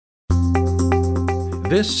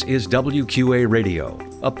This is WQA Radio,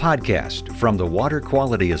 a podcast from the Water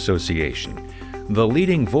Quality Association, the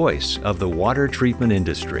leading voice of the water treatment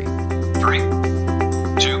industry. 3, 2,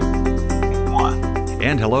 1.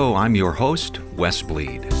 And hello, I'm your host, Wes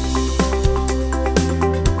Bleed.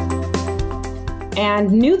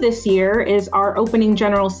 And new this year is our opening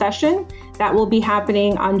general session that will be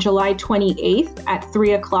happening on July 28th at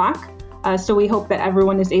 3 o'clock. So we hope that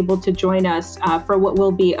everyone is able to join us for what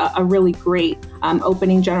will be a really great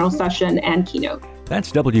opening general session and keynote.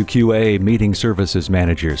 That's WQA Meeting Services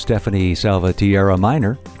Manager Stephanie Salvatierra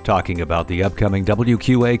Minor talking about the upcoming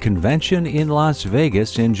WQA convention in Las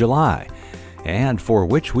Vegas in July, and for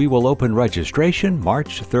which we will open registration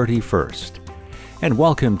March 31st. And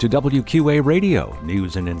welcome to WQA Radio,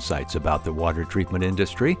 news and insights about the water treatment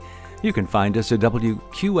industry. You can find us at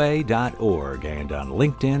WQA.org and on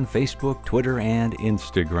LinkedIn, Facebook, Twitter, and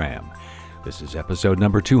Instagram. This is episode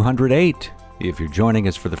number 208. If you're joining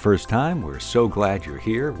us for the first time, we're so glad you're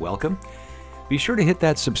here. Welcome. Be sure to hit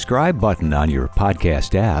that subscribe button on your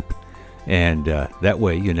podcast app, and that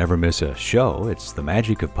way you never miss a show. It's the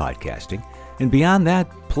magic of podcasting. And beyond that,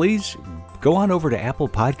 please go on over to Apple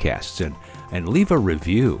Podcasts and leave a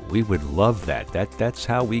review. We would love that. That's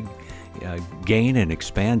how we gain and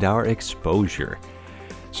expand our exposure.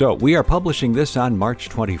 So we are publishing this on March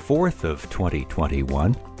 24th of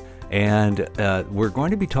 2021, and we're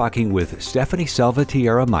going to be talking with Stephanie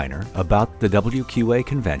Salvatierra Minor about the WQA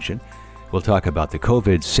convention. We'll talk about the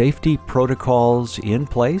COVID safety protocols in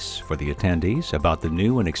place for the attendees, about the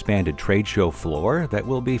new and expanded trade show floor that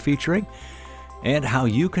we'll be featuring, and how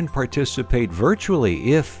you can participate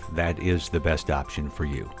virtually if that is the best option for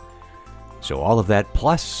you. So all of that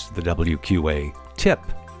plus the WQA tip.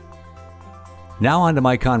 Now on to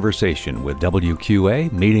my conversation with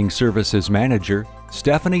WQA Meeting Services Manager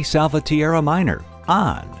Stephanie Salvatierra Minor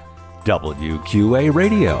on WQA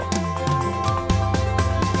Radio.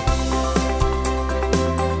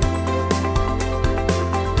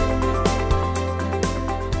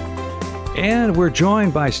 And we're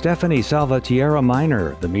joined by Stephanie Salvatierra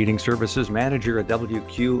Minor, the Meeting Services Manager at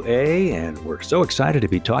WQA, and we're so excited to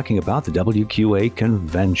be talking about the WQA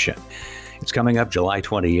convention. It's coming up July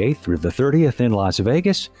 28th through the 30th in Las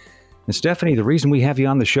Vegas. And Stephanie, the reason we have you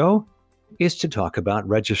on the show is to talk about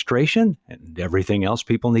registration and everything else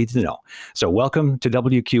people need to know. So welcome to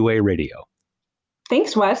WQA Radio.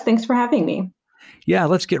 Thanks, Wes. Thanks for having me. Yeah,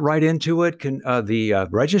 let's get right into it. The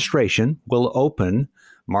registration will open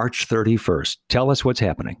March 31st. Tell us what's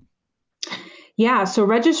happening. Yeah, so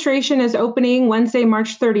registration is opening Wednesday,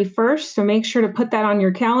 March 31st. So make sure to put that on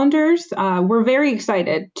your calendars. We're very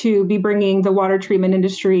excited to be bringing the water treatment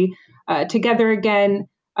industry together again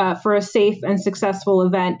for a safe and successful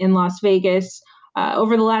event in Las Vegas.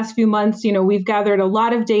 Over the last few months, we've gathered a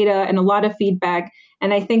lot of data and a lot of feedback,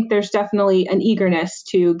 and I think there's definitely an eagerness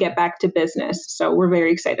to get back to business. So we're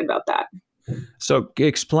very excited about that. So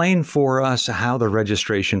explain for us how the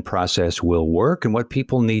registration process will work and what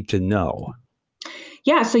people need to know.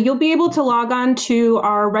 Yeah, so you'll be able to log on to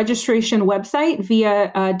our registration website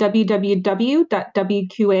via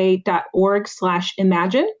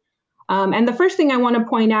www.wqa.org/imagine. And the first thing I want to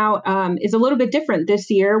point out is a little bit different this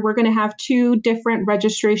year. We're going to have two different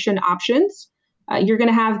registration options. You're going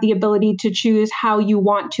to have the ability to choose how you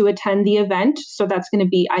want to attend the event. So that's going to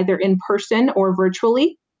be either in person or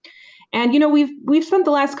virtually. And, we've spent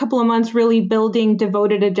the last couple of months really building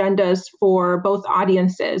devoted agendas for both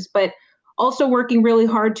audiences, but also working really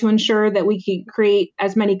hard to ensure that we can create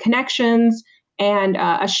as many connections and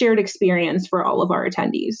a shared experience for all of our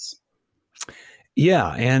attendees.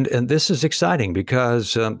 Yeah, and this is exciting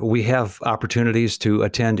because we have opportunities to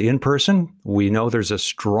attend in person. We know there's a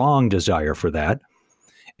strong desire for that.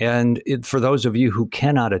 And for those of you who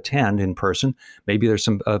cannot attend in person, maybe there's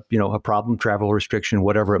some, a problem, travel restriction,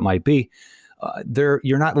 whatever it might be,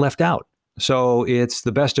 you're not left out. So it's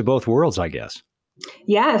the best of both worlds, I guess.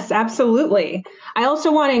 Yes, absolutely. I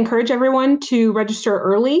also want to encourage everyone to register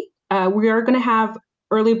early. We are going to have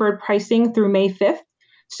early bird pricing through May 5th.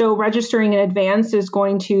 So registering in advance is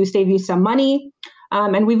going to save you some money.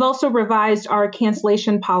 And we've also revised our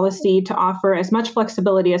cancellation policy to offer as much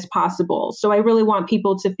flexibility as possible. So I really want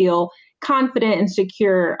people to feel confident and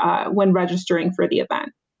secure when registering for the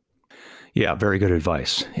event. Yeah, very good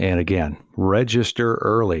advice. And again, register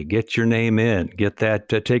early, get your name in, get that,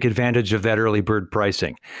 take advantage of that early bird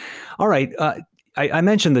pricing. All right. I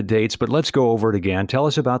mentioned the dates, but let's go over it again. Tell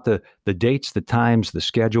us about the dates, the times, the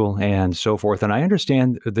schedule, and so forth. And I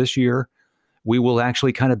understand this year we will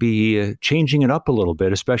actually kind of be changing it up a little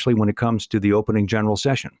bit, especially when it comes to the opening general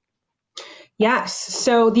session. Yes.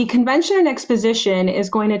 So the convention and exposition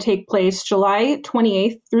is going to take place July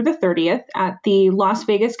 28th through the 30th at the Las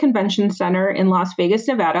Vegas Convention Center in Las Vegas,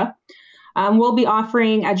 Nevada. We'll be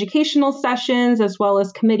offering educational sessions as well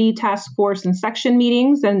as committee, task force, and section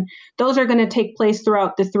meetings, and those are going to take place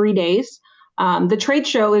throughout the 3 days. The trade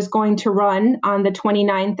show is going to run on the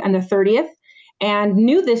 29th and the 30th. And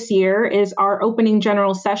new this year is our opening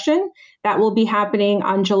general session that will be happening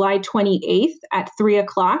on July 28th at 3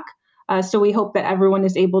 o'clock. So we hope that everyone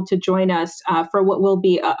is able to join us for what will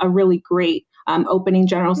be a really great opening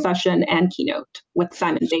general session and keynote with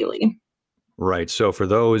Simon Bailey. Right. So for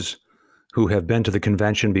those who have been to the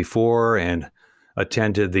convention before and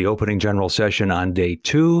attended the opening general session on day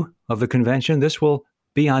 2 of the convention, this will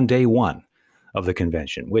be on day 1 of the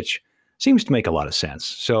convention, which seems to make a lot of sense.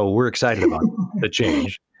 So we're excited about the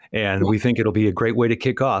change, and we think it'll be a great way to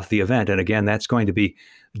kick off the event. And again, that's going to be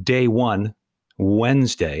day 1,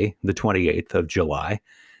 Wednesday, the 28th of July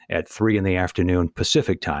at 3 in the afternoon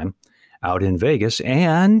Pacific time out in Vegas.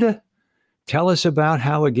 And tell us about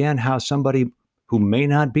how somebody who may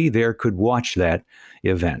not be there could watch that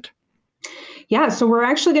event. Yeah, so we're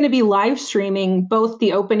actually going to be live streaming both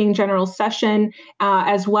the opening general session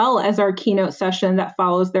as well as our keynote session that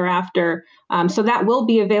follows thereafter. So that will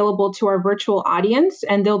be available to our virtual audience,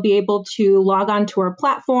 and they'll be able to log on to our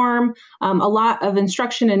platform, a lot of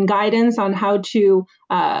instruction and guidance on how to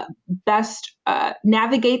best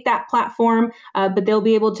navigate that platform, but they'll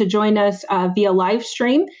be able to join us via live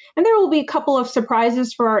stream. And there will be a couple of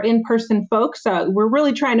surprises for our in-person folks. We're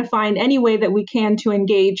really trying to find any way that we can to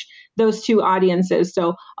engage those two audiences.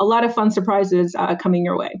 So a lot of fun surprises coming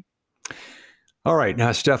your way. All right.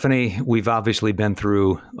 Now, Stephanie, we've obviously been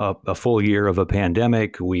through a full year of a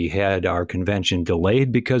pandemic. We had our convention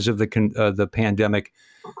delayed because of the pandemic.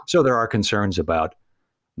 So there are concerns about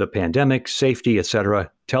the pandemic, safety, et cetera.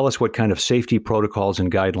 Tell us what kind of safety protocols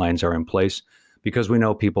and guidelines are in place, because we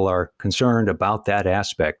know people are concerned about that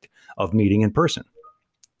aspect of meeting in person.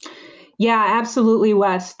 Yeah, absolutely,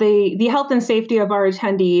 Wes. The health and safety of our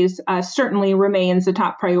attendees certainly remains a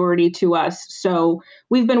top priority to us. So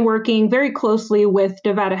we've been working very closely with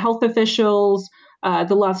Nevada health officials,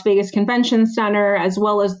 the Las Vegas Convention Center, as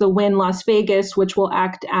well as the Wynn Las Vegas, which will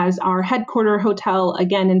act as our headquarter hotel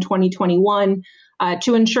again in 2021,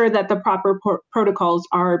 to ensure that the proper protocols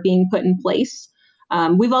are being put in place.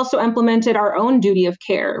 We've also implemented our own duty of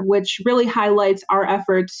care, which really highlights our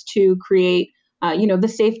efforts to create the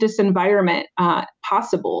safest environment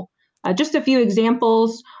possible. Just a few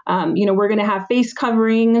examples, we're going to have face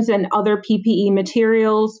coverings and other PPE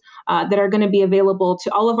materials that are going to be available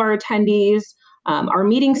to all of our attendees. Our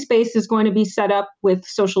meeting space is going to be set up with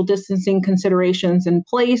social distancing considerations in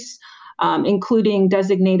place, including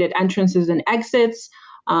designated entrances and exits,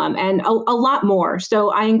 and a lot more. So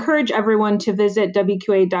I encourage everyone to visit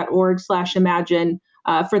wqa.org/imagine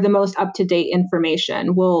for the most up-to-date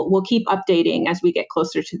information. We'll keep updating as we get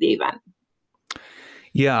closer to the event.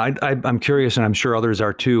 Yeah, I'm curious, and I'm sure others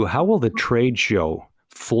are too. How will the trade show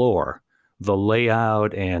floor, the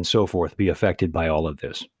layout, and so forth be affected by all of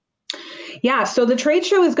this? Yeah, so the trade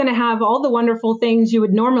show is going to have all the wonderful things you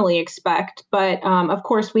would normally expect, but of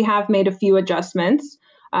course, we have made a few adjustments.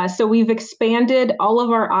 So we've expanded all of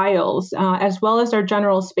our aisles as well as our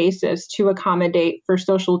general spaces to accommodate for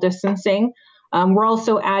social distancing. We're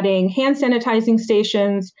also adding hand sanitizing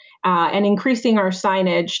stations and increasing our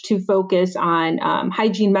signage to focus on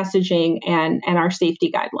hygiene messaging and our safety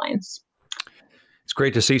guidelines. It's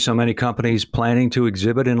great to see so many companies planning to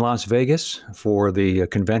exhibit in Las Vegas for the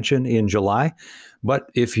convention in July. But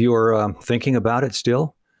if you're thinking about it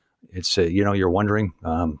still, it's, you're wondering,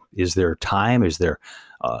 is there time? Is there,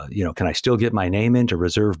 can I still get my name in to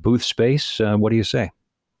reserve booth space? What do you say?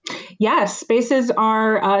 Yes, spaces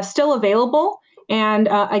are still available. And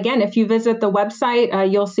again, if you visit the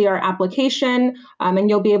website, you'll see our application and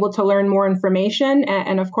you'll be able to learn more information.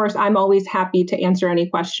 And of course, I'm always happy to answer any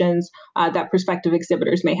questions that prospective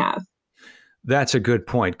exhibitors may have. That's a good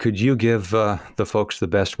point. Could you give the folks the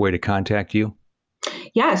best way to contact you?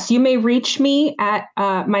 Yes, you may reach me at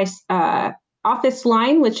my office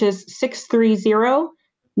line, which is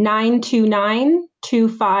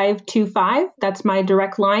 630-929-2525. That's my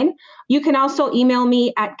direct line. You can also email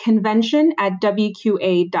me at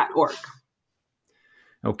convention@wqa.org.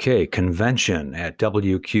 Okay,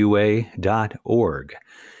 convention@wqa.org.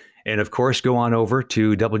 And of course, go on over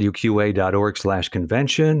to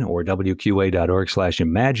wqa.org/convention or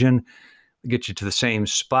wqa.org/imagine. Get you to the same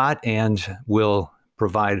spot, and we'll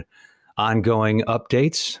provide ongoing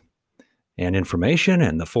updates and information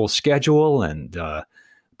and the full schedule and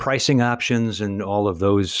pricing options and all of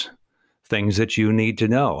those things that you need to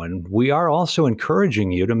know. And we are also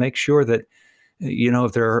encouraging you to make sure that,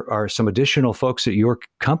 if there are some additional folks at your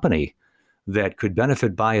company that could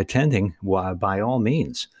benefit by attending, by all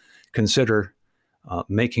means, consider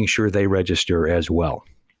making sure they register as well.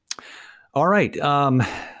 All right. I'm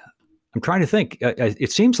trying to think.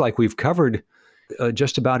 It seems like we've covered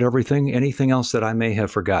just about everything. Anything else that I may have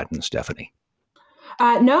forgotten, Stephanie?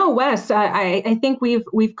 No, Wes. I think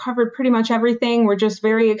we've covered pretty much everything. We're just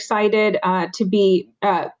very excited to be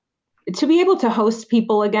able to host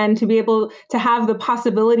people again, to be able to have the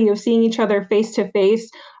possibility of seeing each other face to face,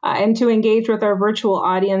 and to engage with our virtual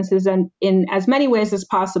audiences in as many ways as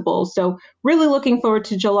possible. So really looking forward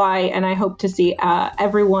to July, and I hope to see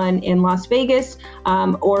everyone in Las Vegas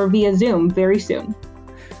or via Zoom very soon.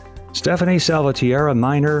 Stephanie Salvatierra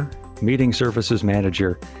Minor, Meeting Services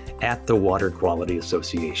Manager at the Water Quality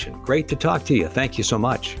Association. Great to talk to you. Thank you so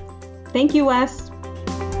much. Thank you, Wes.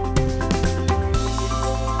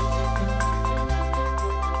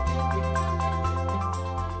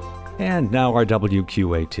 And now our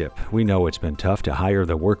WQA tip. We know it's been tough to hire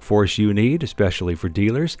the workforce you need, especially for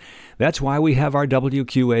dealers. That's why we have our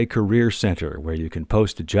WQA Career Center, where you can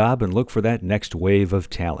post a job and look for that next wave of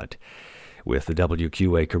talent. With the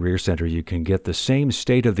WQA Career Center, you can get the same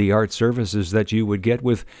state-of-the-art services that you would get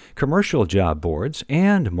with commercial job boards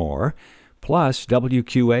and more. Plus,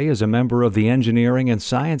 WQA is a member of the Engineering and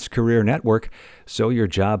Science Career Network, so your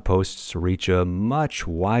job posts reach a much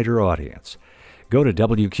wider audience. Go to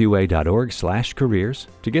WQA.org/careers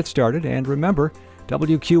to get started, and remember,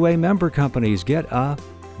 WQA member companies get a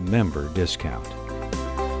member discount.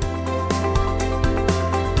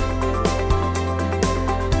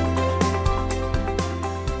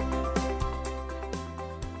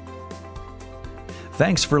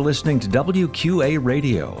 Thanks for listening to WQA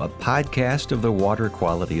Radio, a podcast of the Water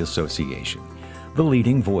Quality Association, the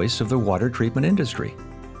leading voice of the water treatment industry.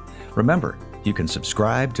 Remember, you can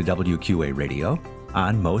subscribe to WQA Radio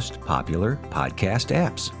on most popular podcast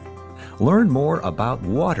apps. Learn more about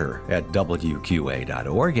water at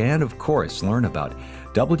WQA.org, and of course, learn about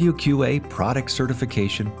WQA product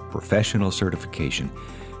certification, professional certification,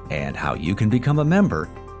 and how you can become a member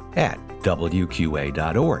at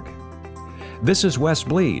WQA.org. This is Wes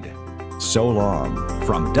Bleed. So long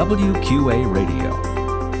from WQA Radio.